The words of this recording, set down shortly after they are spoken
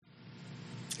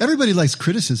Everybody likes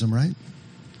criticism, right?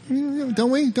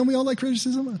 Don't we? Don't we all like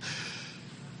criticism?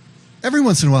 Every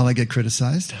once in a while I get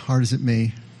criticized, hard as it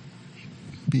may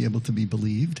be able to be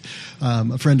believed.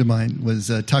 A friend of mine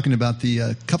was talking about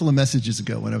a couple of messages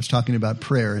ago when I was talking about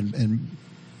prayer and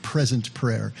present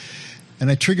prayer. And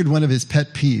I triggered one of his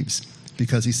pet peeves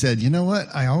because he said, you know what?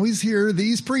 I always hear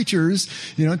these preachers,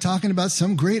 talking about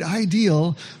some great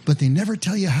ideal, but they never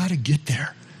tell you how to get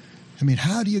there. I mean,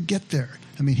 how do you get there?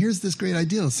 I mean, here's this great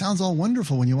ideal. It sounds all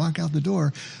wonderful when you walk out the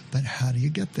door, but how do you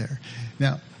get there?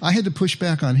 Now, I had to push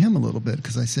back on him a little bit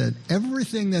because I said,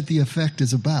 everything that the effect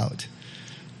is about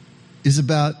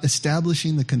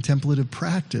establishing the contemplative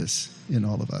practice in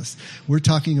all of us. We're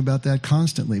talking about that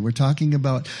constantly. We're talking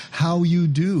about how you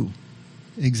do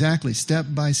exactly, step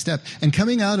by step. And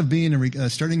coming out of being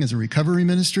starting as a recovery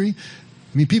ministry,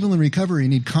 I mean, people in recovery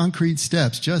need concrete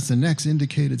steps, just the next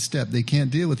indicated step. They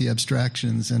can't deal with the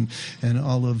abstractions and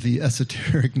all of the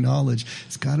esoteric knowledge.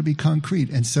 It's got to be concrete.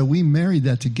 And so we married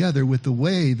that together with the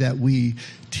way that we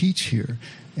teach here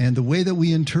and the way that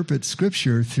we interpret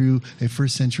Scripture through a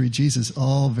first century Jesus,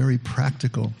 all very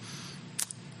practical.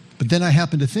 But then I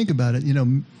happened to think about it,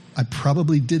 I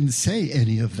probably didn't say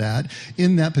any of that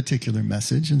in that particular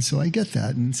message, and so I get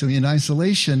that. And so in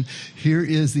isolation, here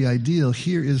is the ideal,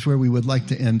 here is where we would like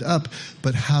to end up,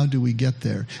 but how do we get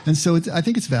there? And so I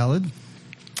think it's valid,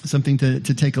 something to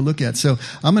take a look at. So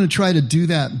I'm going to try to do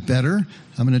that better.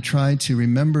 I'm going to try to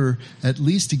remember at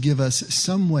least to give us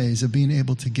some ways of being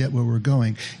able to get where we're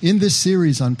going. In this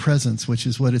series on presence, which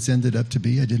is what it's ended up to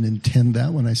be, I didn't intend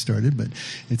that when I started, but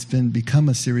it's become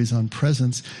a series on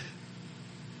presence.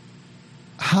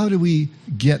 How do we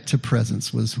get to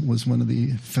presence was one of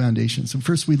the foundations. So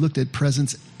first we looked at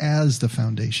presence as the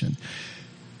foundation.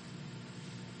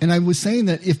 And I was saying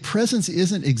that if presence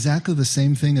isn't exactly the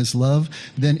same thing as love,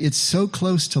 then it's so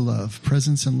close to love,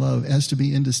 presence and love, as to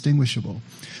be indistinguishable.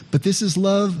 But this is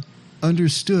love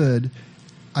understood,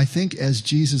 I think, as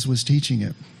Jesus was teaching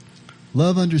it.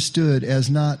 Love understood as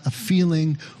not a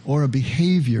feeling or a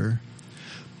behavior,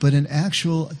 but an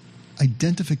actual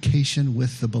identification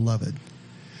with the beloved.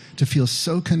 To feel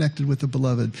so connected with the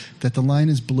beloved that the line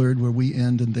is blurred where we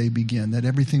end and they begin, that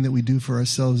everything that we do for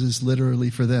ourselves is literally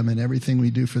for them and everything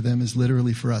we do for them is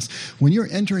literally for us. When you're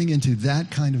entering into that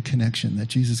kind of connection that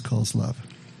Jesus calls love,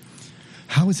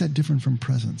 how is that different from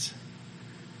presence?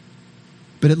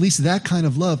 But at least that kind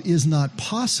of love is not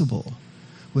possible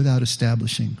without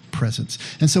establishing presence.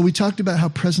 And so we talked about how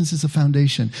presence is a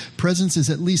foundation. Presence is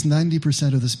at least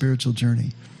 90% of the spiritual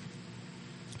journey.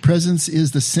 Presence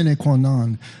is the sine qua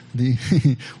non.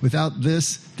 Without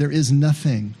this, there is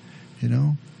nothing.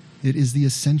 It is the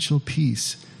essential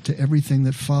piece to everything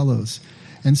that follows.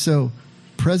 And so,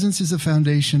 presence is a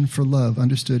foundation for love,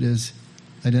 understood as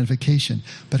identification.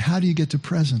 But how do you get to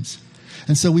presence?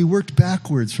 And so we worked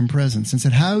backwards from presence and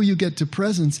said, how you get to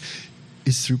presence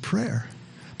is through prayer.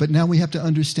 But now we have to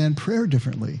understand prayer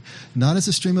differently, not as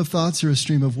a stream of thoughts or a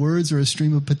stream of words or a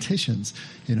stream of petitions,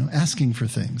 asking for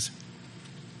things.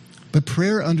 But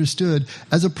prayer understood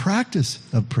as a practice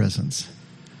of presence,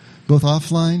 both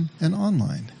offline and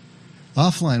online.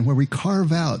 Offline, where we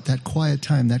carve out that quiet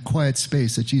time, that quiet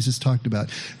space that Jesus talked about.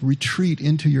 Retreat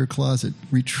into your closet,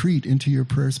 retreat into your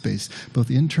prayer space,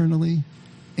 both internally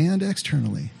and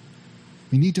externally.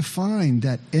 We need to find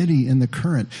that eddy in the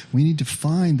current. We need to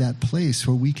find that place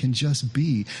where we can just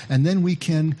be. And then we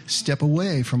can step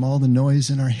away from all the noise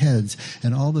in our heads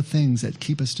and all the things that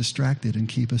keep us distracted and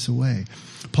keep us away.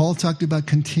 Paul talked about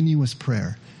continuous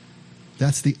prayer.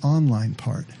 That's the online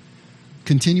part.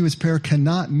 Continuous prayer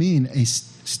cannot mean a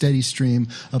steady stream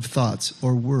of thoughts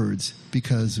or words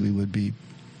because we would be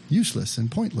useless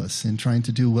and pointless in trying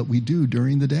to do what we do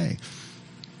during the day.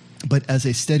 But as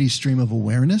a steady stream of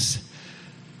awareness,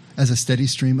 as a steady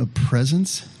stream of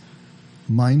presence,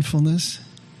 mindfulness,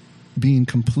 being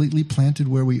completely planted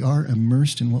where we are,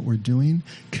 immersed in what we're doing,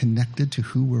 connected to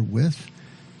who we're with,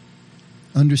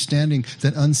 understanding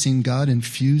that unseen God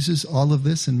infuses all of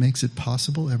this and makes it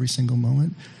possible every single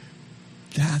moment.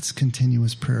 That's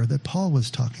continuous prayer that Paul was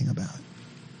talking about.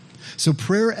 So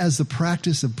prayer as the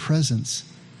practice of presence,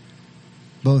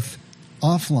 both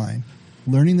offline,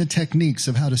 learning the techniques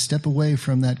of how to step away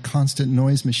from that constant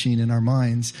noise machine in our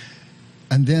minds,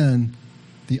 and then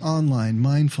the online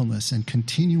mindfulness and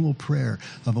continual prayer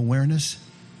of awareness,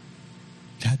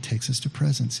 that takes us to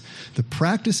presence. The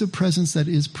practice of presence that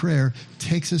is prayer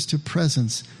takes us to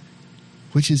presence,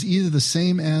 which is either the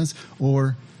same as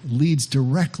or leads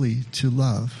directly to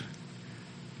love.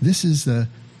 This is the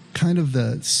kind of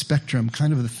the spectrum,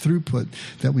 kind of the throughput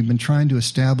that we've been trying to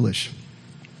establish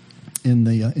in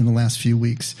the last few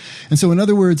weeks. And so, in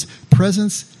other words,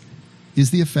 presence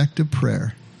is the effect of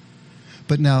prayer.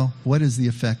 But now, what is the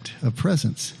effect of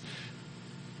presence?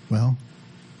 Well,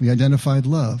 we identified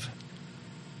love,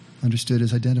 understood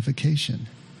as identification.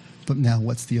 But now,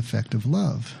 what's the effect of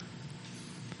love?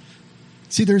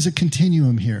 See, there's a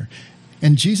continuum here.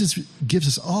 And Jesus gives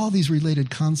us all these related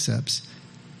concepts,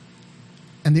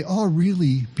 and they all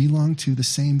really belong to the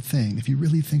same thing, if you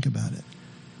really think about it.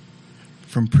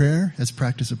 From prayer as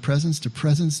practice of presence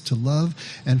to love,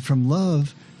 and from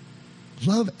love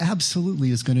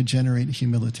absolutely is going to generate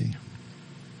humility.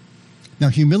 Now,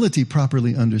 humility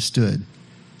properly understood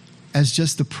as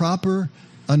just the proper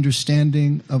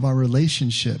understanding of our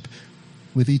relationship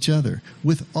with each other,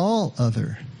 with all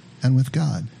other, and with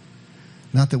God.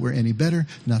 Not that we're any better,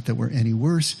 not that we're any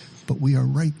worse, but we are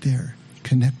right there,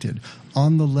 connected,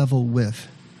 on the level with.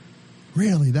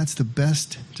 Really, that's the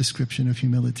best description of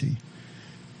humility.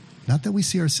 Not that we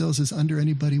see ourselves as under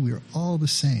anybody, we are all the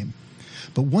same.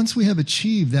 But once we have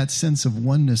achieved that sense of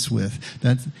oneness with,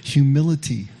 that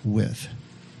humility with,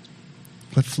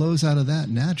 what flows out of that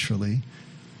naturally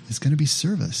is going to be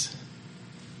service.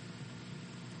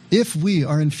 If we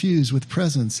are infused with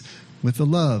presence, with the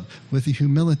love, with the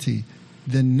humility,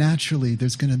 then naturally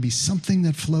there's going to be something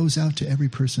that flows out to every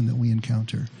person that we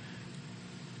encounter.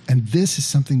 And this is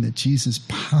something that Jesus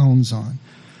pounds on.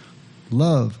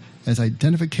 Love as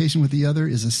identification with the other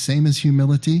is the same as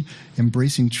humility,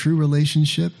 embracing true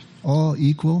relationship, all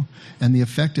equal. And the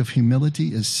effect of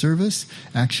humility is service,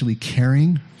 actually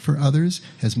caring for others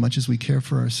as much as we care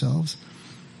for ourselves.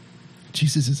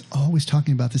 Jesus is always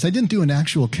talking about this. I didn't do an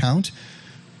actual count,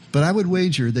 but I would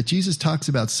wager that Jesus talks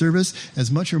about service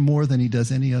as much or more than he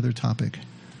does any other topic.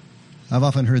 I've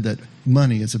often heard that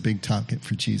money is a big topic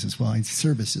for Jesus. Well,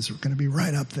 services are going to be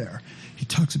right up there. He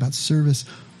talks about service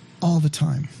all the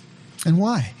time. And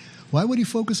why? Why would he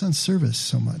focus on service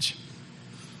so much?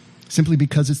 Simply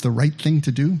because it's the right thing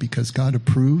to do? Because God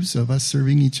approves of us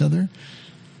serving each other?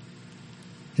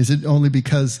 Is it only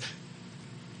because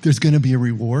there's going to be a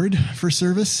reward for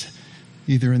service,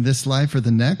 either in this life or the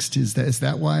next? Is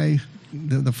that why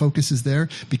the focus is there?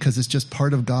 Because it's just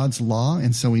part of God's law,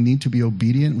 and so we need to be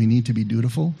obedient, we need to be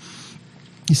dutiful?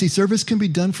 You see, service can be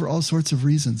done for all sorts of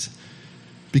reasons.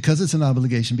 Because it's an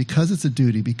obligation, because it's a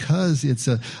duty, because it's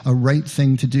a right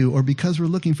thing to do, or because we're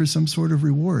looking for some sort of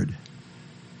reward.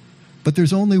 But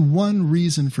there's only one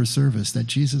reason for service that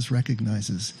Jesus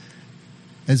recognizes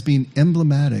as being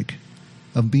emblematic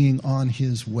of being on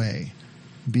his way,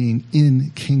 being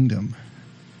in kingdom.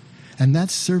 And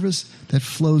that's service that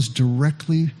flows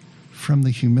directly from the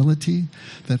humility,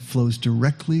 that flows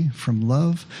directly from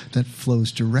love, that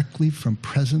flows directly from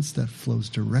presence, that flows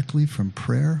directly from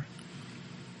prayer.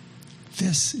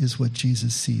 This is what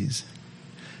Jesus sees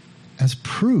as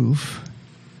proof,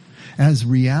 as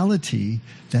reality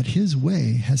that his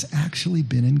way has actually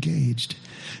been engaged,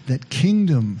 that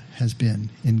kingdom has been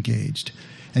engaged.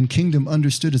 And kingdom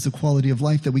understood as the quality of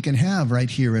life that we can have right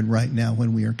here and right now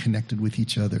when we are connected with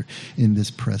each other in this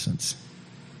presence.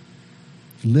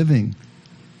 Living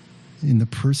in the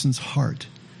person's heart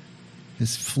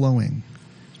is flowing.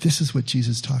 This is what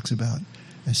Jesus talks about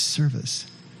as service.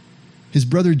 His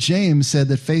brother James said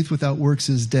that faith without works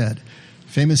is dead.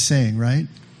 Famous saying, right?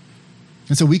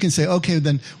 And so we can say, okay,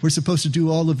 then we're supposed to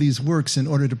do all of these works in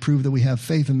order to prove that we have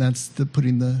faith, and that's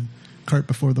putting the cart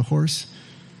before the horse.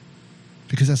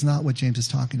 Because that's not what James is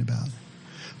talking about.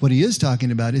 What he is talking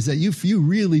about is that if you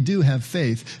really do have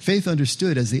faith, faith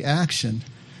understood as the action,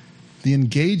 the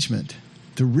engagement,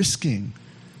 the risking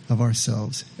of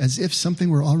ourselves, as if something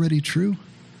were already true,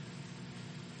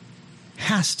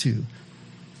 has to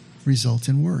result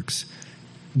in works.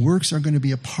 Works are going to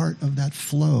be a part of that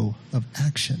flow of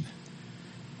action.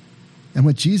 And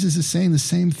what Jesus is saying, the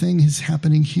same thing is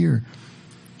happening here.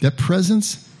 That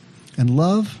presence and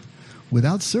love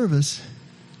without service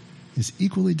is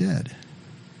equally dead.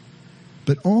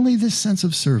 But only this sense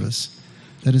of service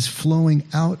that is flowing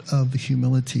out of the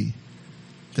humility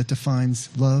that defines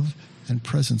love and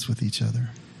presence with each other.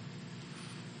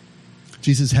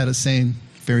 Jesus had a saying,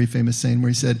 very famous saying, where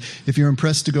he said, if you're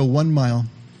impressed to go 1 mile,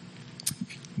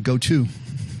 go 2.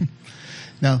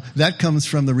 Now, that comes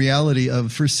from the reality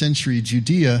of first century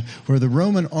Judea, where the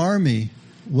Roman army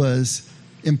was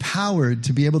empowered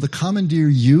to be able to commandeer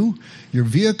you, your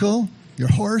vehicle, your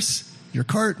horse, your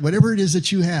cart, whatever it is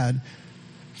that you had,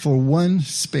 for one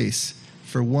space,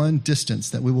 for one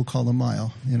distance that we will call a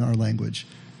mile in our language.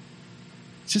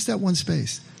 Just that one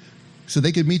space. So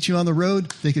they could meet you on the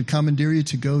road, they could commandeer you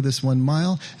to go this 1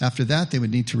 mile. After that, they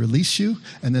would need to release you,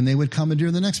 and then they would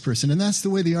commandeer the next person. And that's the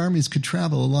way the armies could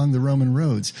travel along the Roman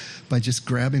roads, by just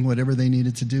grabbing whatever they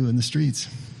needed to do in the streets.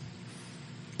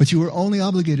 But you were only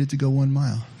obligated to go 1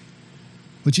 mile.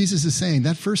 What Jesus is saying,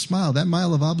 that first mile, that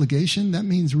mile of obligation, that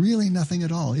means really nothing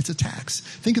at all. It's a tax.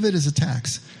 Think of it as a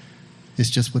tax. It's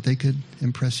just what they could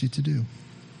impress you to do.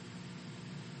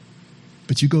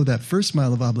 But you go that first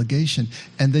mile of obligation,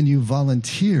 and then you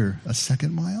volunteer a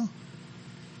second mile.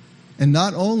 And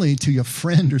not only to your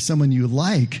friend or someone you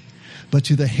like, but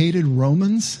to the hated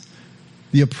Romans,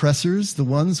 the oppressors, the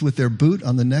ones with their boot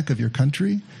on the neck of your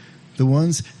country, the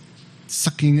ones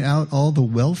sucking out all the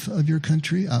wealth of your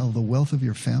country, out of the wealth of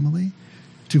your family,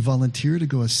 to volunteer to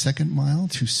go a second mile,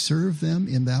 to serve them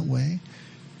in that way.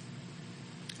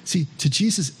 See, to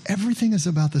Jesus, everything is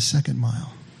about the second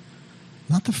mile,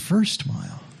 not the first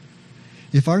mile.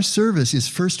 If our service is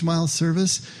first mile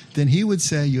service, then he would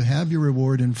say you have your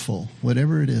reward in full,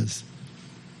 whatever it is,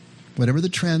 whatever the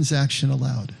transaction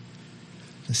allowed.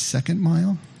 The second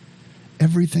mile,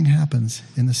 everything happens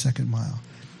in the second mile.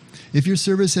 If your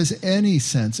service has any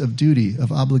sense of duty,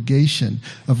 of obligation,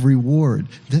 of reward,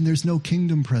 then there's no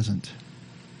kingdom present.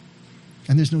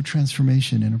 And there's no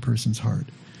transformation in a person's heart.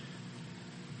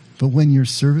 But when your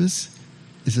service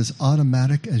is as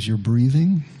automatic as your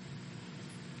breathing,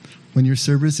 when your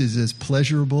service is as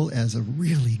pleasurable as a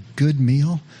really good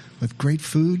meal with great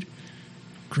food,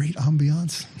 great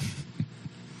ambiance,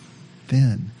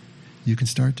 then you can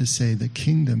start to say the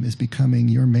kingdom is becoming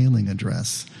your mailing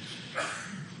address.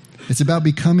 It's about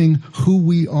becoming who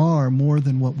we are more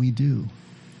than what we do.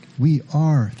 We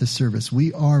are the service.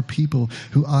 We are people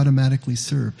who automatically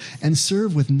serve, and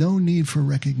serve with no need for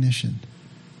recognition.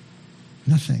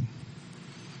 Nothing.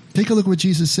 Take a look at what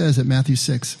Jesus says at Matthew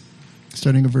 6,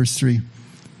 starting at verse 3.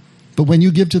 But when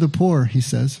you give to the poor, he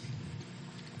says,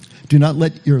 do not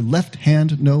let your left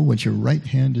hand know what your right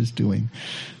hand is doing,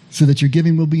 so that your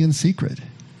giving will be in secret.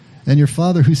 And your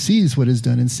Father who sees what is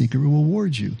done in secret will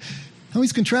reward you. Now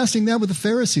he's contrasting that with the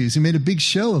Pharisees, who made a big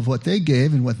show of what they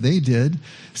gave and what they did,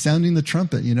 sounding the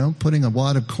trumpet, putting a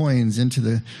wad of coins into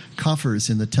the coffers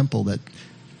in the temple that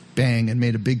bang and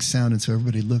made a big sound, and so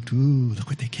everybody looked, ooh, look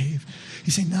what they gave.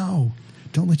 He's saying, no,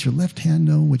 don't let your left hand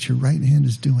know what your right hand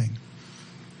is doing.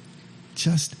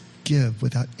 Just give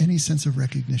without any sense of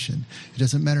recognition. It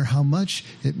doesn't matter how much,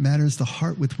 it matters the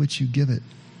heart with which you give it.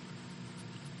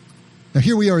 Now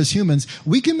here we are as humans,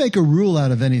 we can make a rule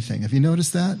out of anything. Have you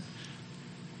noticed that?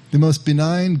 The most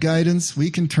benign guidance,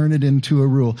 we can turn it into a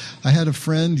rule. I had a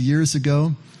friend years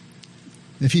ago,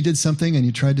 if he did something and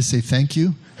you tried to say thank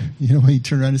you, he'd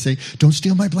turn around and say, don't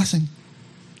steal my blessing.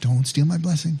 Don't steal my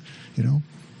blessing,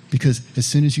 Because as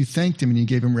soon as you thanked him and you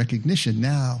gave him recognition,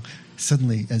 now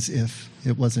suddenly as if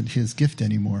it wasn't his gift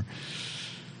anymore.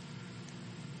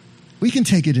 We can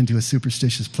take it into a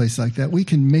superstitious place like that. We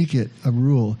can make it a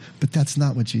rule, but that's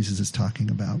not what Jesus is talking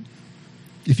about.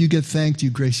 If you get thanked, you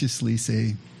graciously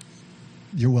say,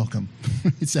 you're welcome.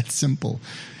 It's that simple.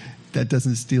 That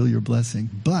doesn't steal your blessing.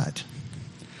 But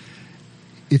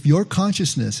if your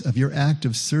consciousness of your act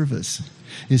of service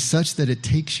is such that it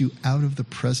takes you out of the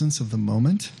presence of the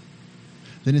moment,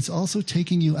 then it's also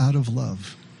taking you out of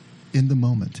love in the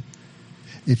moment.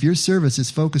 If your service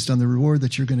is focused on the reward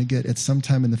that you're going to get at some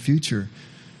time in the future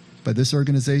by this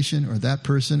organization or that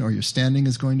person, or your standing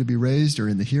is going to be raised, or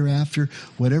in the hereafter,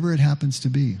 whatever it happens to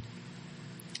be,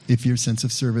 if your sense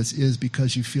of service is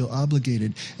because you feel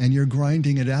obligated and you're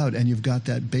grinding it out and you've got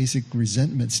that basic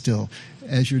resentment still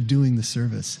as you're doing the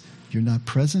service, you're not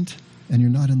present and you're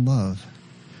not in love.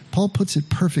 Paul puts it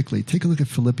perfectly. Take a look at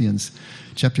Philippians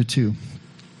chapter 2,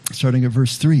 starting at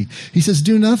verse 3. He says,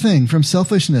 do nothing from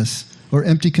selfishness or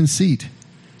empty conceit,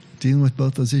 dealing with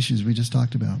both those issues we just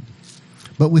talked about,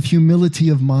 but with humility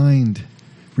of mind,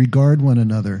 regard one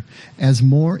another as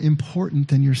more important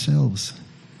than yourselves.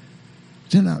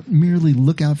 Do not merely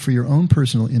look out for your own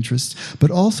personal interests, but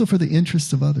also for the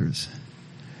interests of others.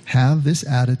 Have this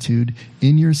attitude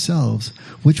in yourselves,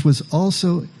 which was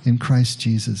also in Christ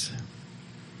Jesus.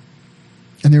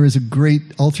 And there is a great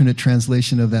alternate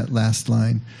translation of that last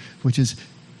line, which is,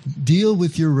 deal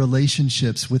with your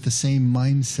relationships with the same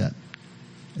mindset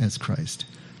as Christ.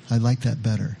 I like that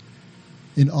better.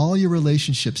 In all your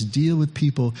relationships, deal with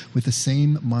people with the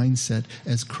same mindset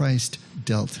as Christ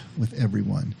dealt with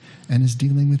everyone and is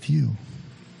dealing with you.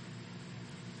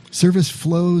 Service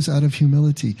flows out of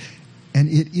humility, and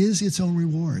it is its own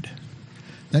reward.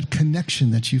 That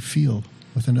connection that you feel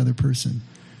with another person,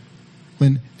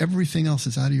 when everything else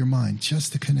is out of your mind,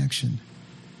 just the connection.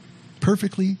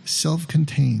 Perfectly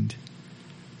self-contained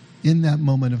in that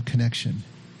moment of connection.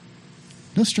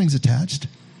 No strings attached.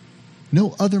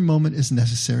 No other moment is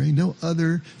necessary. No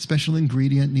other special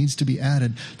ingredient needs to be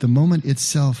added. The moment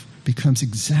itself becomes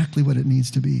exactly what it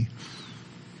needs to be.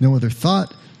 No other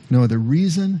thought, no other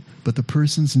reason but the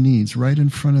person's needs right in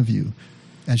front of you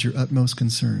as your utmost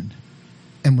concern.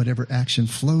 And whatever action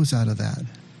flows out of that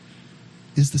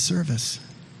is the service.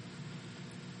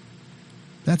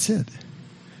 That's it.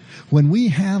 When we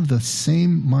have the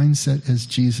same mindset as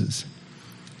Jesus,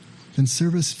 then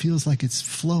service feels like it's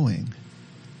flowing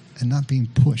and not being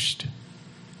pushed.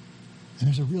 And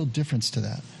there's a real difference to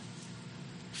that.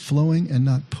 Flowing and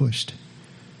not pushed.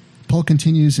 Paul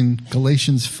continues in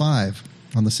Galatians 5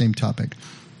 on the same topic,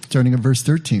 starting at verse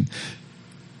 13.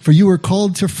 For you are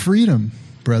called to freedom,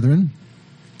 brethren.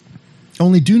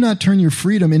 Only do not turn your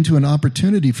freedom into an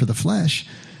opportunity for the flesh,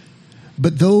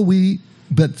 but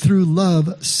through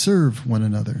love serve one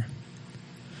another.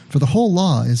 For the whole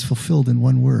law is fulfilled in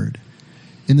one word,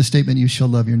 in the statement, you shall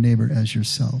love your neighbor as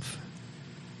yourself.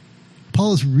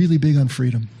 Paul is really big on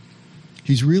freedom.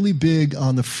 He's really big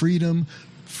on the freedom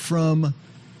from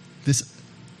this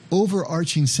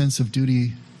overarching sense of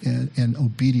duty and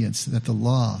obedience that the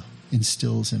law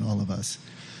instills in all of us.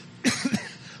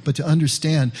 But to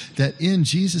understand that in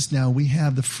Jesus now we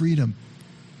have the freedom.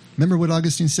 Remember what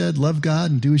Augustine said? Love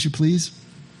God and do as you please.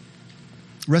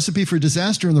 Recipe for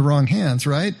disaster in the wrong hands,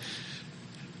 right?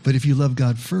 But if you love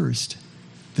God first,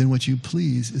 then what you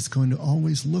please is going to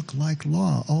always look like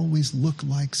law, always look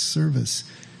like service.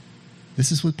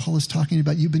 This is what Paul is talking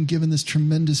about. You've been given this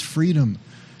tremendous freedom.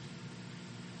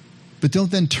 But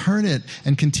don't then turn it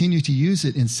and continue to use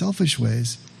it in selfish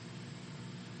ways.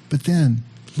 But then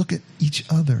look at each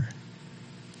other.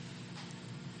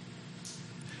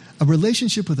 A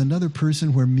relationship with another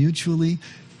person where mutually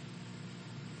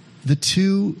the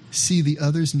two see the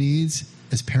other's needs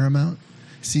as paramount,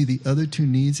 see the other two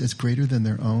needs as greater than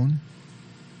their own,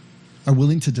 are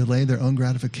willing to delay their own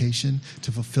gratification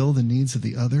to fulfill the needs of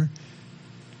the other.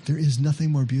 There is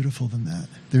nothing more beautiful than that.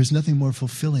 There's nothing more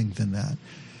fulfilling than that.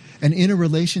 And in a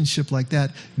relationship like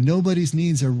that, nobody's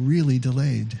needs are really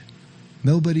delayed.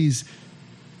 Nobody's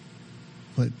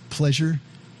pleasure,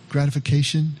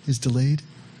 gratification is delayed.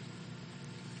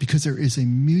 Because there is a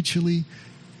mutually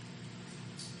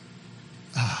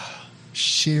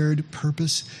shared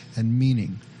purpose and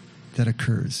meaning that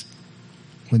occurs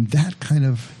when that kind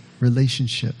of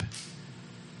relationship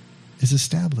is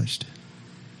established.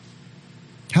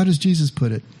 How does Jesus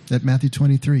put it at Matthew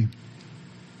 23?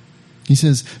 He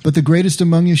says, but the greatest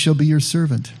among you shall be your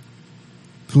servant.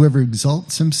 Whoever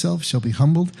exalts himself shall be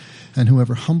humbled, and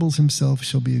whoever humbles himself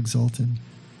shall be exalted.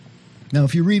 Now,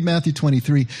 if you read Matthew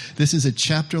 23, this is a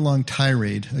chapter-long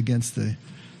tirade against the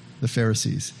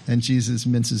Pharisees, and Jesus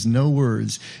minces no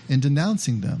words in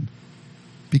denouncing them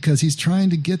because he's trying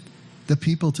to get the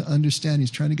people to understand.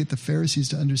 He's trying to get the Pharisees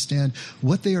to understand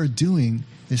what they are doing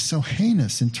is so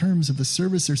heinous in terms of the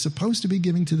service they're supposed to be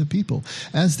giving to the people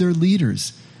as their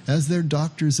leaders, as their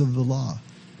doctors of the law.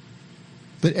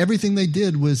 But everything they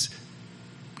did was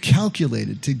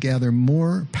calculated to gather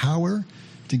more power,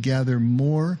 to gather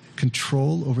more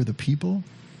control over the people,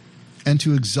 and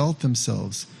to exalt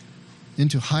themselves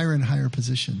into higher and higher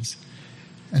positions.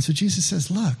 And so Jesus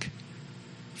says, look,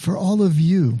 for all of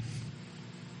you,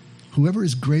 whoever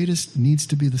is greatest needs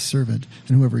to be the servant,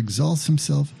 and whoever exalts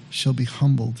himself shall be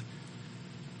humbled.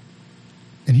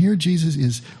 And here Jesus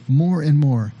is more and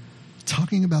more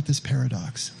talking about this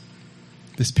paradox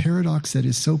that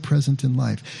is so present in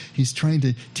life. He's trying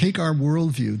to take our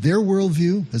worldview, their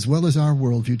worldview, as well as our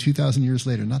worldview 2,000 years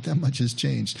later, not that much has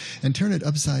changed, and turn it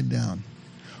upside down.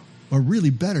 Or really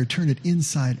better, turn it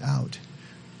inside out,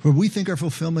 where we think our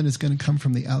fulfillment is going to come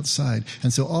from the outside.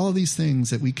 And so all these things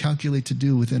that we calculate to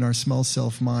do within our small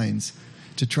self minds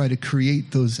to try to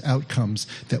create those outcomes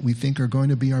that we think are going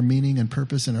to be our meaning and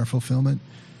purpose and our fulfillment,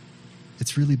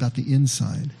 it's really about the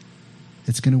inside.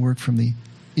 It's going to work from the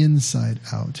inside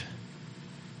out.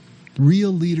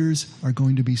 Real leaders are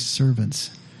going to be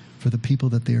servants for the people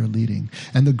that they are leading.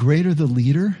 And the greater the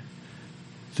leader,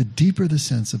 the deeper the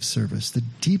sense of service, the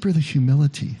deeper the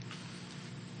humility.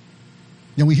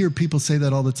 And we hear people say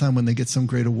that all the time when they get some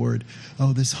great award.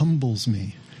 Oh, this humbles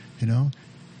me,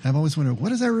 I've always wondered, what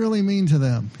does that really mean to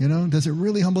them? Does it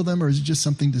really humble them, or is it just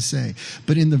something to say?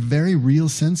 But in the very real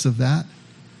sense of that,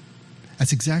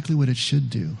 that's exactly what it should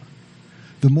do.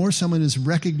 The more someone is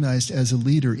recognized as a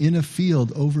leader in a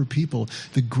field over people,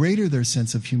 the greater their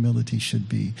sense of humility should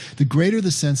be. The greater the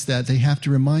sense that they have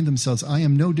to remind themselves, I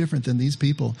am no different than these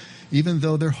people, even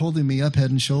though they're holding me up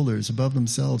head and shoulders above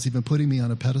themselves, even putting me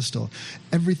on a pedestal.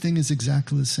 Everything is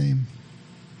exactly the same.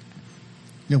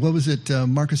 What was it?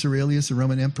 Marcus Aurelius, the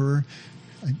Roman emperor,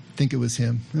 I think it was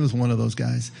him. It was one of those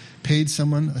guys. Paid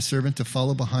someone, a servant, to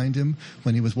follow behind him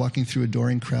when he was walking through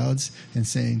adoring crowds and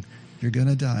saying, you're going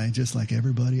to die just like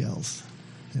everybody else.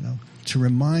 to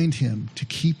remind him to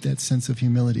keep that sense of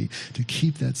humility, to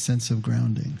keep that sense of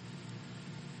grounding.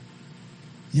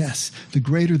 Yes, the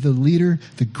greater the leader,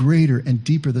 the greater and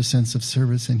deeper the sense of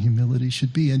service and humility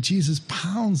should be. And Jesus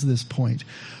pounds this point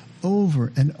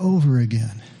over and over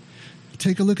again.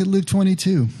 Take a look at Luke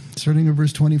 22, starting at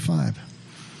verse 25.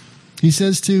 He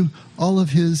says to all of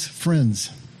his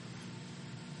friends,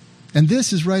 and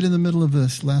this is right in the middle of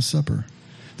this Last Supper,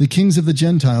 the kings of the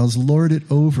Gentiles lord it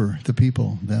over the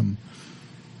people, them.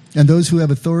 And those who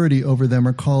have authority over them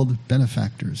are called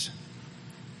benefactors.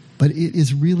 But it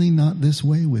is really not this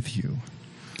way with you.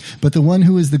 But the one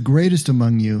who is the greatest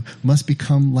among you must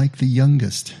become like the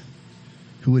youngest,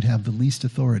 who would have the least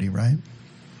authority, right?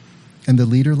 And the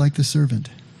leader like the servant.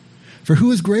 For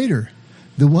who is greater,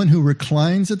 the one who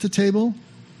reclines at the table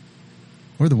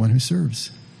or the one who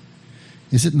serves?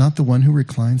 Is it not the one who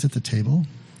reclines at the table?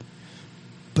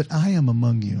 But I am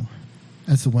among you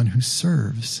as the one who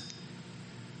serves.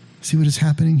 See what is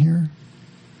happening here?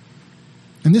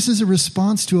 And this is a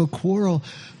response to a quarrel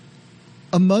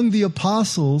among the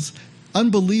apostles,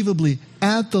 unbelievably,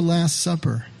 at the Last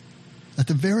Supper, at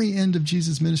the very end of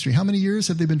Jesus' ministry. How many years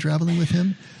have they been traveling with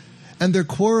him? And they're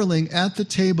quarreling at the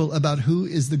table about who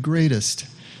is the greatest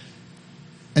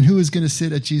and who is going to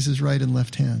sit at Jesus' right and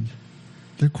left hand.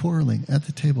 They're quarreling at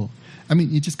the table. I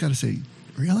mean, you just got to say,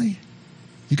 really?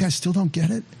 You guys still don't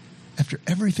get it? After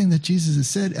everything that Jesus has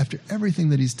said, after everything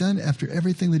that he's done, after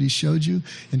everything that he showed you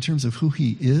in terms of who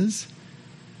he is,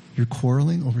 you're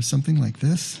quarreling over something like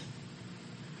this?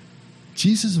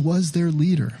 Jesus was their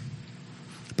leader,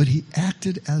 but he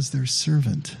acted as their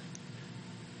servant,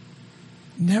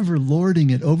 never lording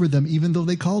it over them, even though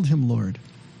they called him Lord,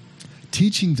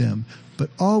 teaching them, but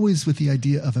always with the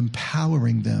idea of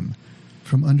empowering them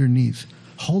from underneath,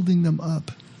 holding them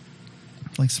up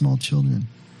like small children.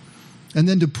 And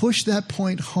then to push that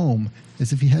point home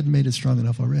as if he hadn't made it strong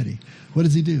enough already, what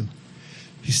does he do?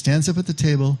 He stands up at the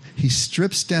table, he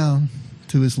strips down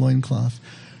to his loincloth,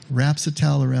 wraps a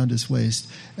towel around his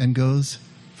waist, and goes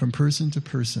from person to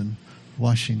person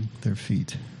washing their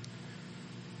feet.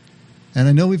 And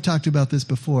I know we've talked about this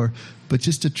before, but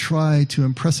just to try to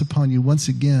impress upon you once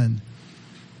again,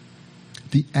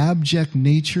 the abject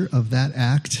nature of that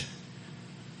act,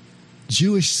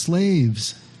 Jewish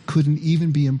slaves couldn't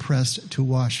even be impressed to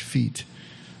wash feet.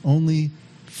 Only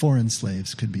foreign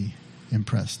slaves could be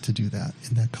impressed to do that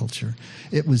in that culture.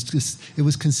 It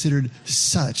was considered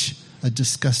such a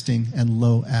disgusting and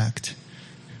low act.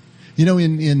 You know,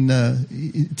 in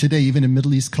today, even in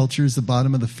Middle East cultures, the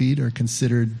bottom of the feet are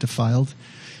considered defiled.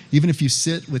 Even if you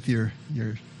sit with your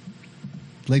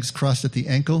legs crossed at the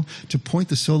ankle, to point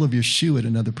the sole of your shoe at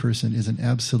another person is an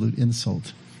absolute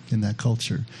insult in that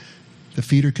culture. The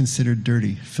feet are considered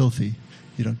dirty, filthy.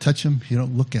 You don't touch them. You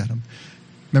don't look at them.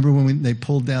 Remember when they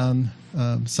pulled down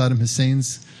Saddam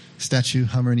Hussein's statue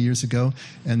how many years ago,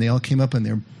 and they all came up and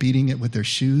they're beating it with their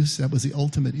shoes? That was the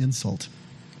ultimate insult.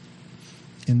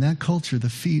 In that culture, the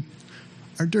feet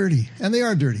are dirty, and they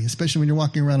are dirty, especially when you're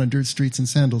walking around on dirt streets in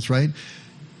sandals, right?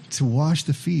 To wash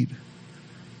the feet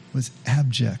was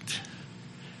abject.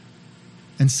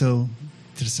 And so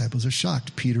the disciples are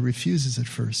shocked. Peter refuses at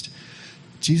first.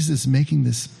 Jesus is making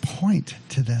this point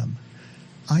to them.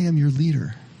 I am your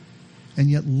leader, and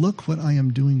yet look what I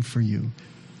am doing for you.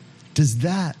 Does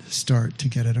that start to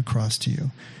get it across to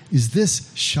you? Is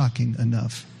this shocking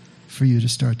enough for you to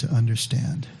start to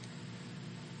understand?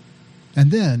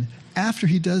 And then, after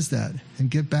he does that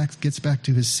and gets back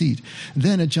to his seat,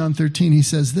 then at John 13 he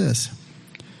says this.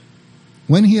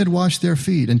 When he had washed their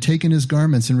feet and taken his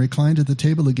garments and reclined at the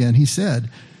table again, he said,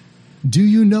 "Do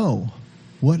you know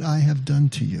what I have done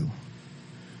to you?"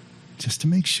 Just to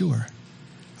make sure.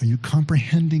 Are you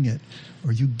comprehending it?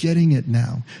 Are you getting it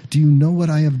now? Do you know what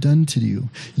I have done to you?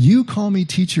 You call me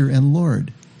teacher and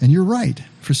Lord, and you're right,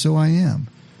 for so I am.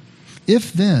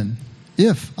 If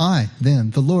I,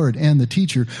 the Lord and the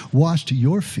teacher, washed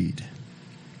your feet,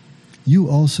 you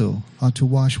also ought to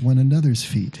wash one another's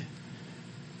feet.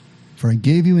 For I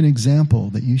gave you an example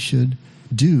that you should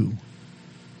do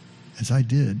as I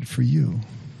did for you.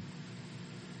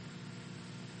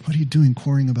 What are you doing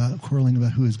quarreling about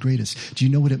who is greatest? Do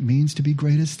you know what it means to be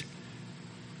greatest?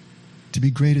 To be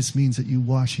greatest means that you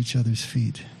wash each other's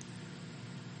feet.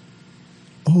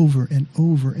 Over and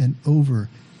over and over,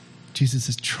 Jesus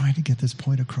is trying to get this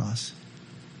point across.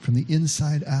 From the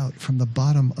inside out, from the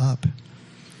bottom up.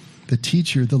 The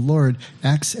teacher, the Lord,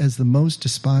 acts as the most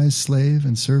despised slave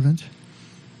and servant.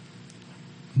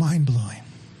 Mind-blowing.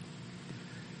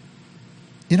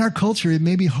 In our culture, it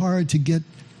may be hard to get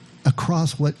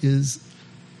across what is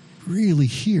really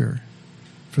here.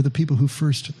 for the people who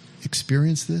first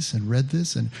experienced this and read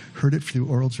this and heard it through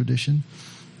oral tradition.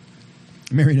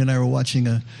 Marion and I were watching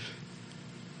a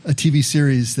TV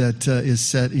series that is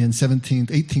set in 17th,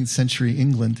 18th century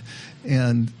England,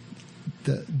 and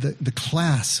the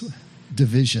class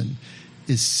division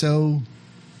is so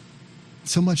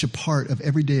much a part of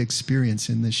everyday experience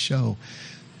in this show.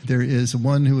 There is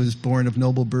one who is born of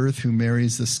noble birth who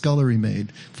marries the scullery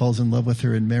maid, falls in love with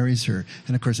her and marries her.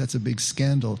 And of course, that's a big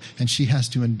scandal. And she has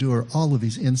to endure all of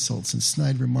these insults and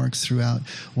snide remarks throughout.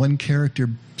 One character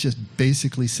just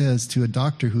basically says to a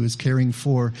doctor who is caring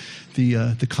for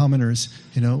the commoners,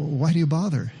 why do you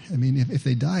bother? I mean, if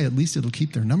they die, at least it'll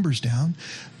keep their numbers down.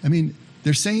 I mean,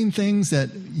 they're saying things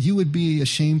that you would be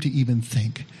ashamed to even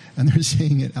think. And they're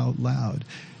saying it out loud,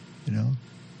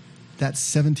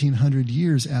 That's 1,700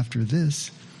 years after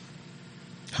this.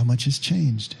 How much has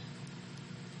changed?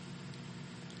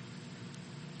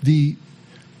 The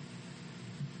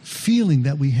feeling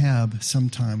that we have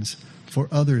sometimes for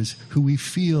others who we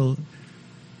feel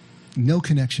no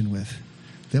connection with,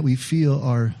 that we feel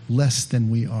are less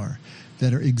than we are,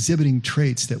 that are exhibiting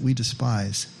traits that we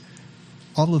despise,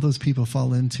 all of those people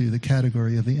fall into the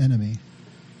category of the enemy.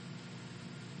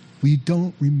 We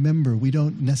don't remember, we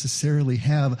don't necessarily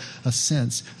have a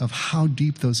sense of how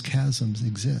deep those chasms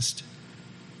exist.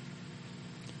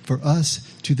 For us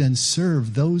to then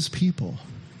serve those people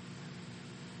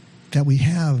that we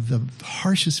have the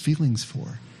harshest feelings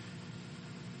for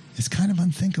is kind of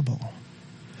unthinkable.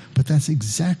 But that's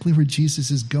exactly where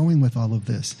Jesus is going with all of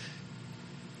this.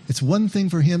 It's one thing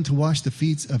for him to wash the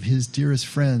feet of his dearest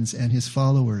friends and his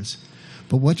followers.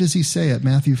 But what does he say at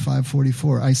Matthew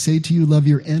 5:44? I say to you, love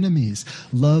your enemies.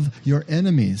 Love your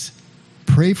enemies.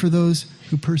 Pray for those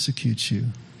who persecute you.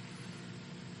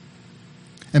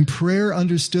 And prayer,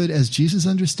 understood as Jesus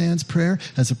understands prayer,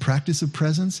 as a practice of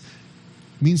presence,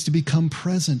 means to become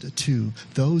present to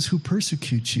those who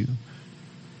persecute you,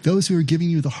 those who are giving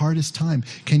you the hardest time.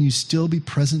 Can you still be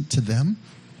present to them?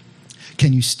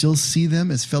 Can you still see them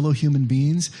as fellow human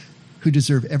beings who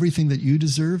deserve everything that you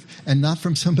deserve, and not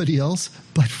from somebody else,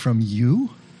 but from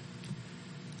you?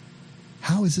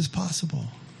 How is this possible?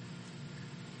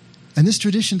 And this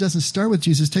tradition doesn't start with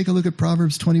Jesus. Take a look at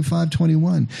Proverbs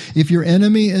 25:21. If your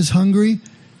enemy is hungry,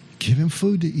 give him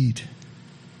food to eat.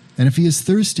 And if he is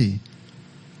thirsty,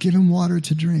 give him water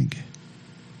to drink.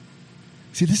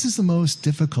 See, this is the most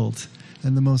difficult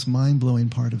and the most mind-blowing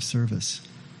part of service.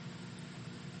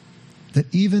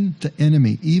 That even the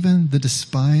enemy, even the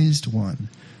despised one,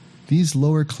 these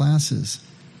lower classes,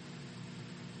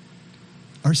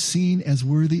 are seen as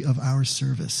worthy of our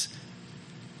service,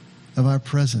 of our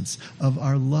presence, of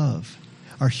our love.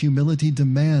 Our humility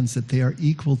demands that they are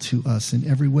equal to us in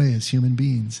every way as human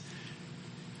beings.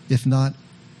 If not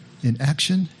in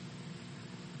action,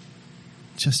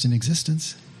 just in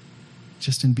existence,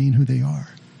 just in being who they are.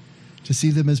 To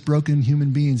see them as broken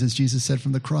human beings, as Jesus said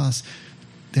from the cross,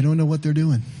 they don't know what they're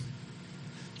doing.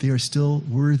 They are still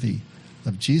worthy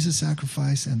of Jesus'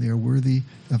 sacrifice, and they are worthy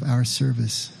of our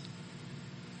service.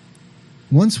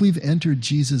 Once we've entered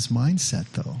Jesus' mindset,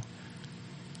 though,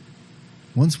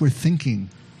 once we're thinking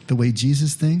the way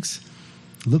Jesus thinks,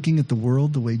 looking at the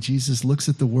world the way Jesus looks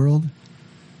at the world,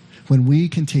 when we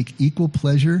can take equal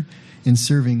pleasure in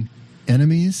serving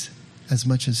enemies as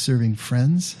much as serving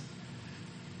friends,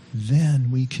 then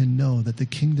we can know that the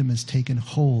kingdom has taken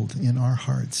hold in our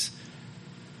hearts.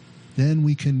 Then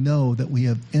we can know that we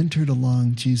have entered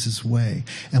along Jesus' way,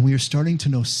 and we are starting to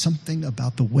know something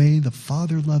about the way the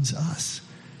Father loves us.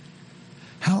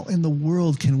 How in the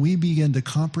world can we begin to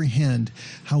comprehend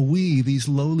how we, these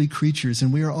lowly creatures,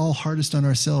 and we are all hardest on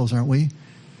ourselves, aren't we?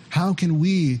 How can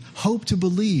we hope to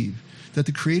believe that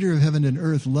the Creator of heaven and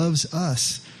earth loves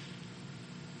us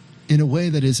in a way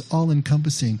that is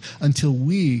all-encompassing until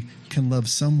we can love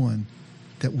someone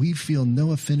that we feel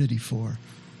no affinity for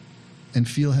and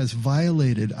feel has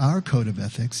violated our code of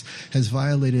ethics, has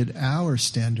violated our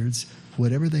standards,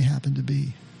 whatever they happen to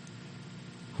be?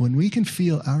 When we can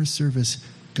feel our service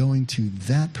going to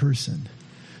that person,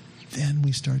 then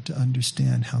we start to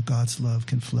understand how God's love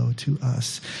can flow to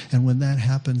us. And when that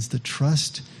happens, the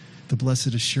trust, the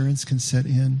blessed assurance can set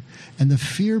in, and the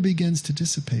fear begins to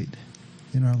dissipate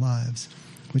in our lives,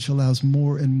 which allows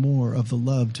more and more of the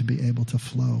love to be able to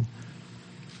flow.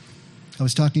 I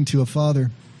was talking to a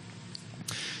father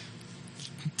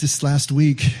this last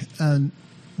week, and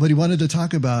what he wanted to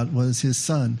talk about was his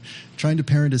son, trying to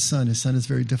parent his son. His son is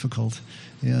very difficult,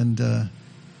 and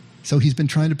so he's been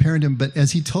trying to parent him. But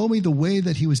as he told me the way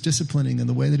that he was disciplining and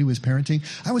the way that he was parenting,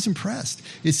 I was impressed.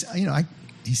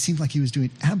 He seemed like he was doing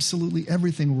absolutely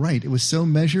everything right. It was so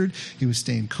measured. He was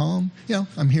staying calm.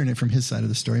 I'm hearing it from his side of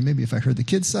the story. Maybe if I heard the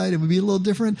kid's side, it would be a little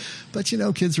different. But,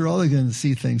 kids are always going to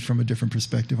see things from a different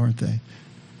perspective, aren't they?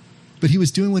 But he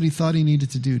was doing what he thought he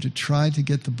needed to do to try to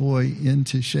get the boy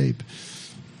into shape,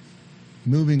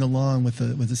 moving along with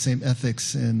the same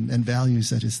ethics and values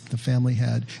that the family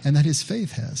had and that his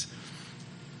faith has.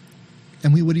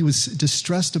 And what he was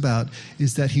distressed about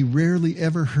is that he rarely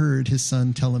ever heard his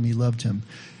son tell him he loved him.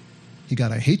 He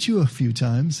got, "I hate you" a few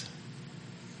times,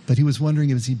 but he was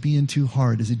wondering, is he being too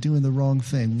hard? Is he doing the wrong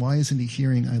thing? Why isn't he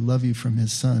hearing "I love you" from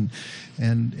his son?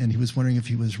 And he was wondering if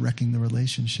he was wrecking the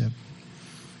relationship.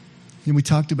 And we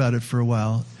talked about it for a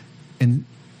while, and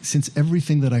since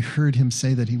everything that I heard him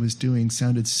say that he was doing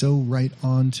sounded so right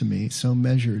on to me, so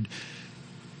measured,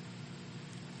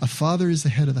 a father is the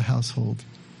head of the household.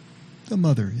 The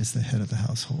mother is the head of the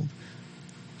household.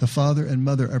 The father and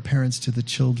mother are parents to the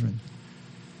children,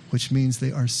 which means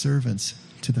they are servants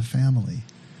to the family.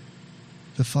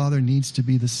 The father needs to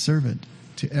be the servant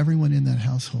to everyone in that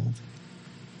household.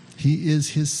 He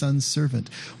is his son's servant.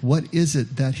 What is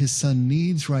it that his son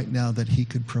needs right now that he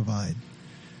could provide?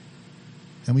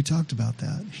 And we talked about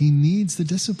that. He needs the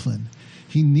discipline.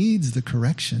 He needs the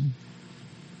correction.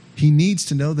 He needs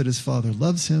to know that his father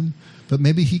loves him, but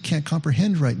maybe he can't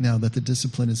comprehend right now that the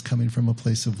discipline is coming from a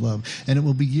place of love. And it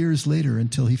will be years later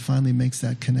until he finally makes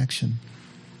that connection.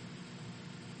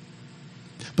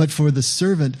 But for the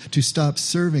servant to stop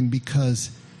serving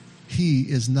because he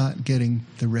is not getting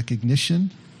the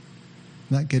recognition,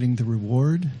 not getting the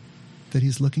reward that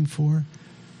he's looking for,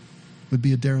 would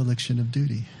be a dereliction of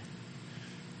duty.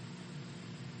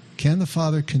 Can the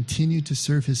father continue to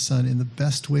serve his son in the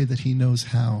best way that he knows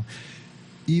how,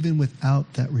 even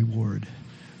without that reward,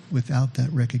 without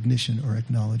that recognition or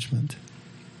acknowledgement?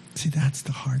 See, that's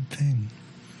the hard thing.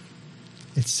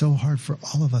 It's so hard for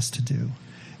all of us to do.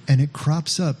 And it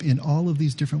crops up in all of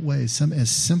these different ways, some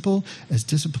as simple as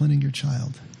disciplining your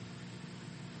child.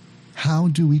 How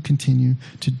do we continue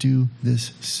to do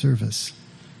this service?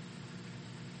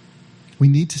 We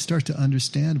need to start to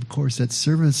understand, of course, that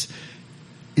service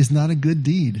is not a good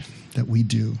deed that we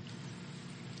do.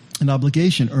 An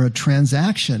obligation or a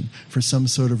transaction for some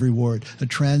sort of reward, a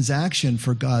transaction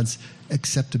for God's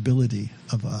acceptability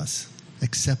of us,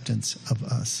 acceptance of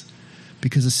us.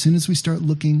 Because as soon as we start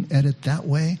looking at it that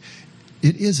way,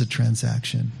 it is a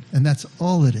transaction, and that's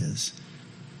all it is.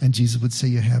 And Jesus would say,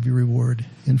 you have your reward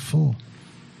in full.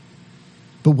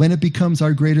 But when it becomes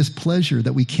our greatest pleasure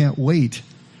that we can't wait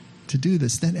to do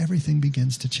this, then everything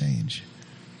begins to change.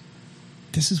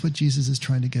 This is what Jesus is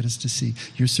trying to get us to see.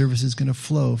 Your service is going to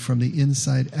flow from the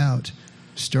inside out,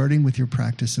 starting with your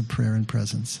practice of prayer and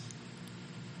presence.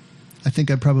 I think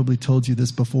I probably told you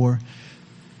this before,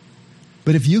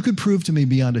 but if you could prove to me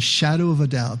beyond a shadow of a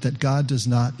doubt that God does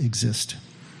not exist,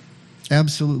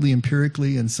 absolutely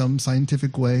empirically in some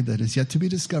scientific way that is yet to be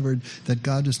discovered, that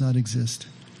God does not exist,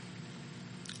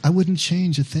 I wouldn't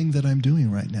change a thing that I'm doing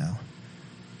right now.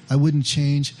 I wouldn't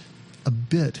change a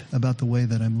bit about the way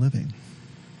that I'm living.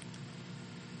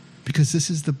 Because this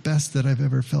is the best that I've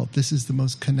ever felt. This is the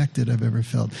most connected I've ever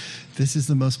felt. This is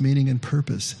the most meaning and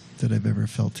purpose that I've ever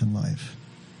felt in life.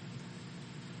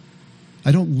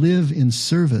 I don't live in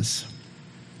service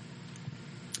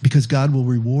because God will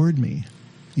reward me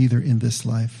either in this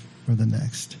life or the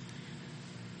next.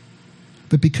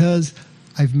 But because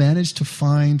I've managed to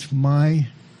find my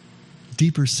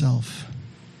deeper self,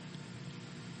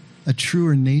 a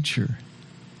truer nature,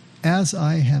 as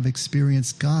I have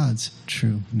experienced God's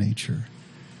true nature.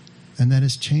 And that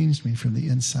has changed me from the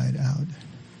inside out.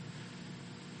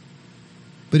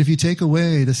 But if you take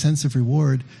away the sense of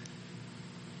reward,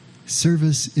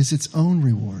 service is its own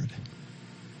reward.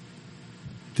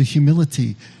 The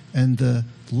humility and the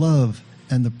love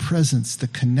and the presence, the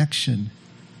connection.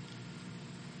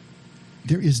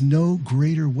 There is no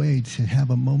greater way to have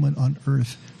a moment on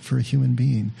earth for a human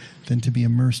being than to be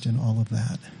immersed in all of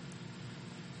that.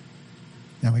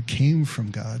 Now, it came from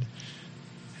God,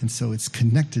 and so it's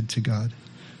connected to God.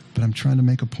 But I'm trying to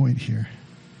make a point here.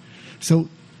 So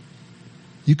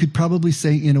you could probably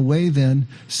say, in a way, then,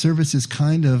 service is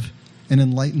kind of an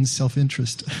enlightened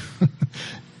self-interest.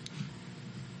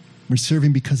 We're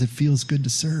serving because it feels good to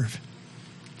serve.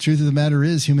 Truth of the matter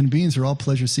is, human beings are all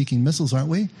pleasure-seeking missiles, aren't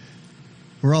we?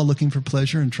 We're all looking for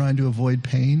pleasure and trying to avoid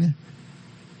pain.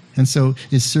 And so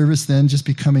is service then just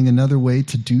becoming another way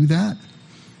to do that?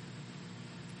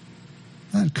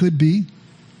 It could be,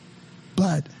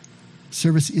 but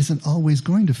service isn't always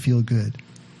going to feel good,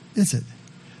 is it?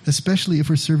 Especially if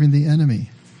we're serving the enemy.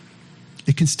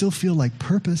 It can still feel like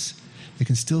purpose. It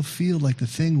can still feel like the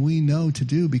thing we know to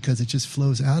do because it just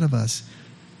flows out of us.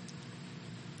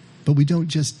 But we don't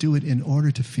just do it in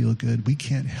order to feel good. We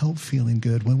can't help feeling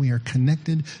good when we are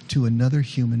connected to another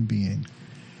human being.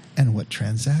 And what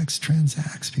transacts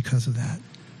because of that.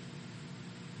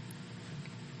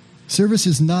 Service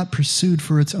is not pursued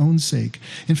for its own sake.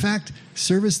 In fact,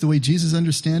 service, the way Jesus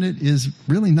understands it, is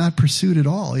really not pursued at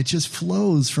all. It just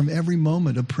flows from every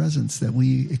moment of presence that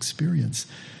we experience.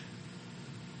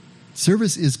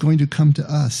 Service is going to come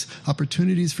to us.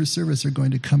 Opportunities for service are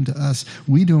going to come to us.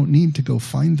 We don't need to go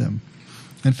find them.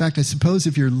 In fact, I suppose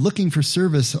if you're looking for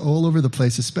service all over the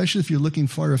place, especially if you're looking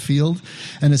far afield,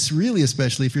 and it's really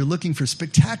especially if you're looking for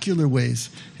spectacular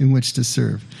ways in which to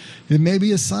serve, it may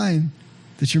be a sign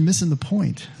that you're missing the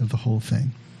point of the whole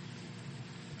thing.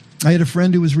 I had a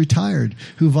friend who was retired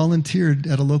who volunteered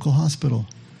at a local hospital.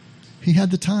 He had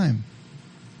the time.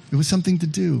 It was something to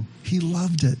do. He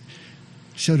loved it.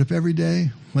 Showed up every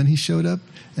day when he showed up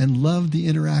and loved the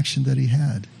interaction that he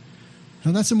had.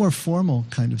 Now that's a more formal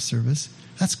kind of service.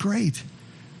 That's great.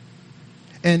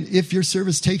 And if your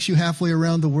service takes you halfway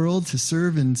around the world to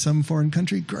serve in some foreign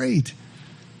country, great.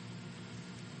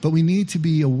 But we need to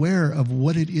be aware of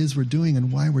what it is we're doing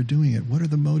and why we're doing it. What are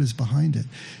the motives behind it?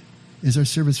 Is our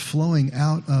service flowing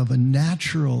out of a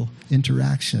natural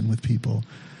interaction with people?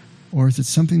 Or is it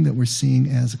something that we're seeing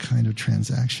as a kind of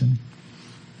transaction?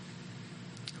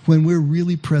 When we're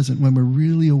really present, when we're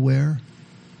really aware,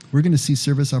 we're going to see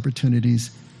service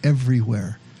opportunities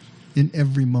everywhere, in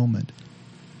every moment.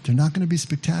 They're not going to be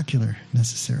spectacular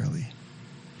necessarily.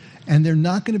 And they're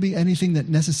not going to be anything that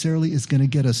necessarily is going to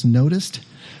get us noticed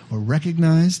or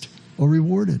recognized or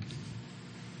rewarded.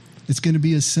 It's going to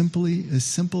be as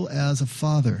simple as a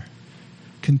father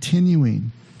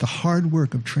continuing the hard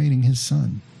work of training his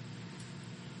son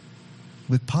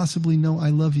with possibly no I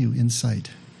love you in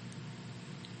sight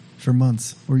for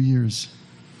months or years.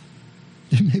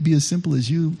 It may be as simple as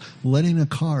you letting a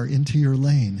car into your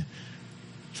lane.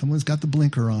 Someone's got the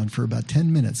blinker on for about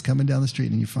 10 minutes coming down the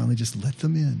street and you finally just let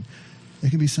them in. It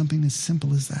can be something as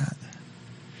simple as that.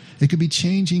 It could be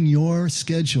changing your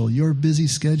schedule, your busy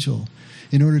schedule,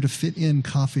 in order to fit in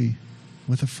coffee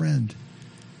with a friend.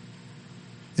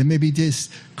 It may be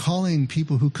just calling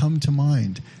people who come to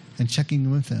mind and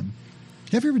checking with them.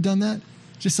 Have you ever done that?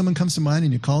 Just someone comes to mind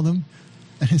and you call them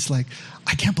and it's like,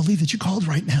 I can't believe that you called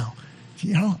right now.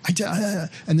 You know,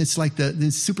 and it's like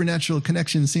the supernatural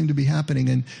connections seem to be happening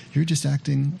and you're just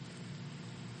acting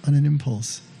on an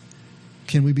impulse.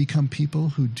 Can we become people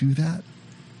who do that?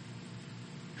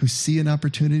 Who see an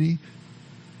opportunity,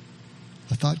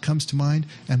 a thought comes to mind,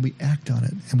 and we act on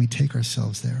it, and we take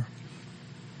ourselves there.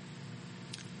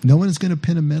 No one is going to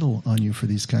pin a medal on you for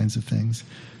these kinds of things,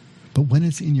 but when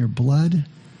it's in your blood,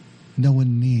 no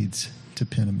one needs to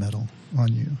pin a medal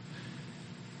on you.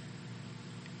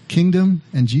 Kingdom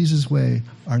and Jesus' way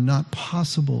are not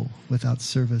possible without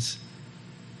service.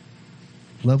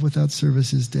 Love without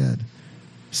service is dead.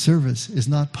 Service is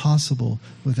not possible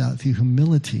without the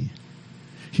humility.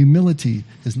 Humility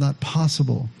is not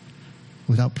possible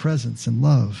without presence and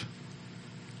love.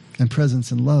 And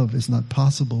presence and love is not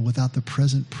possible without the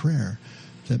present prayer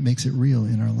that makes it real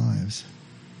in our lives.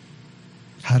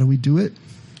 How do we do it?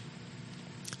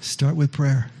 Start with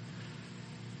prayer.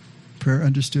 Prayer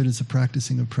understood as a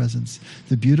practicing of presence.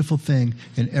 The beautiful thing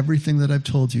in everything that I've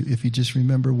told you, if you just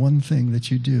remember one thing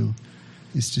that you do,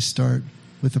 is to start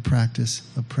with the practice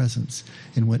of presence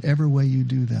in whatever way you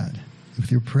do that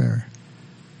with your prayer.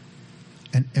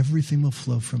 And everything will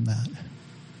flow from that.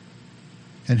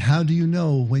 And how do you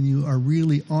know when you are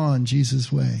really on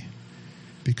Jesus' way?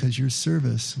 Because your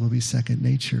service will be second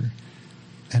nature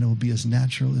and it will be as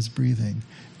natural as breathing.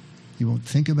 You won't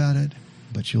think about it,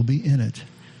 but you'll be in it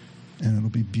and it'll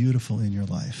be beautiful in your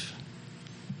life.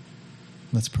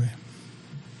 Let's pray.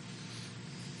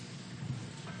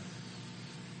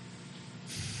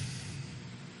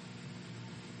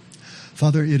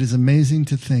 Father, it is amazing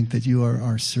to think that you are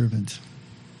our servant.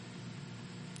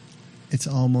 It's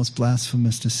almost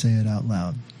blasphemous to say it out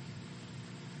loud.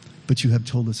 But you have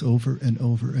told us over and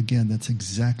over again that's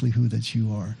exactly who that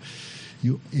you are.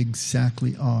 You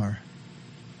exactly are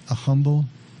a humble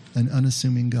and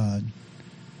unassuming God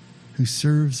who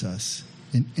serves us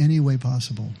in any way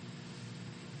possible.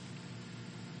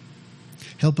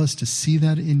 Help us to see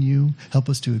that in you. Help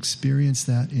us to experience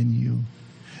that in you.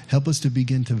 Help us to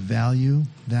begin to value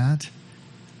that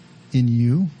in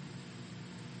you.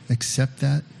 Accept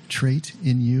that trait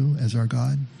in you as our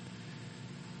God.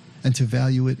 And to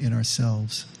value it in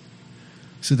ourselves.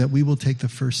 So that we will take the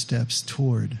first steps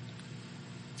toward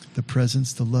the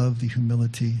presence, the love, the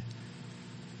humility,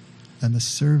 and the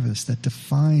service that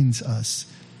defines us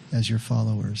as your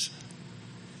followers.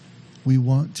 We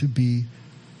want to be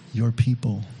your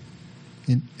people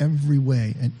in every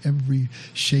way and every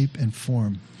shape and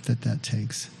form that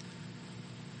takes.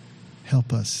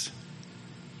 Help us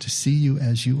to see you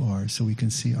as you are so we can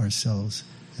see ourselves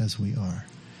as we are.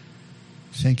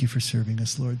 Thank you for serving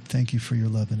us, Lord. Thank you for your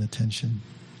love and attention.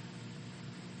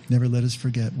 Never let us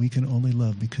forget we can only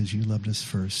love because you loved us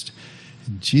first.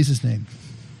 In Jesus' name,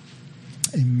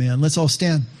 amen. Let's all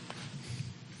stand.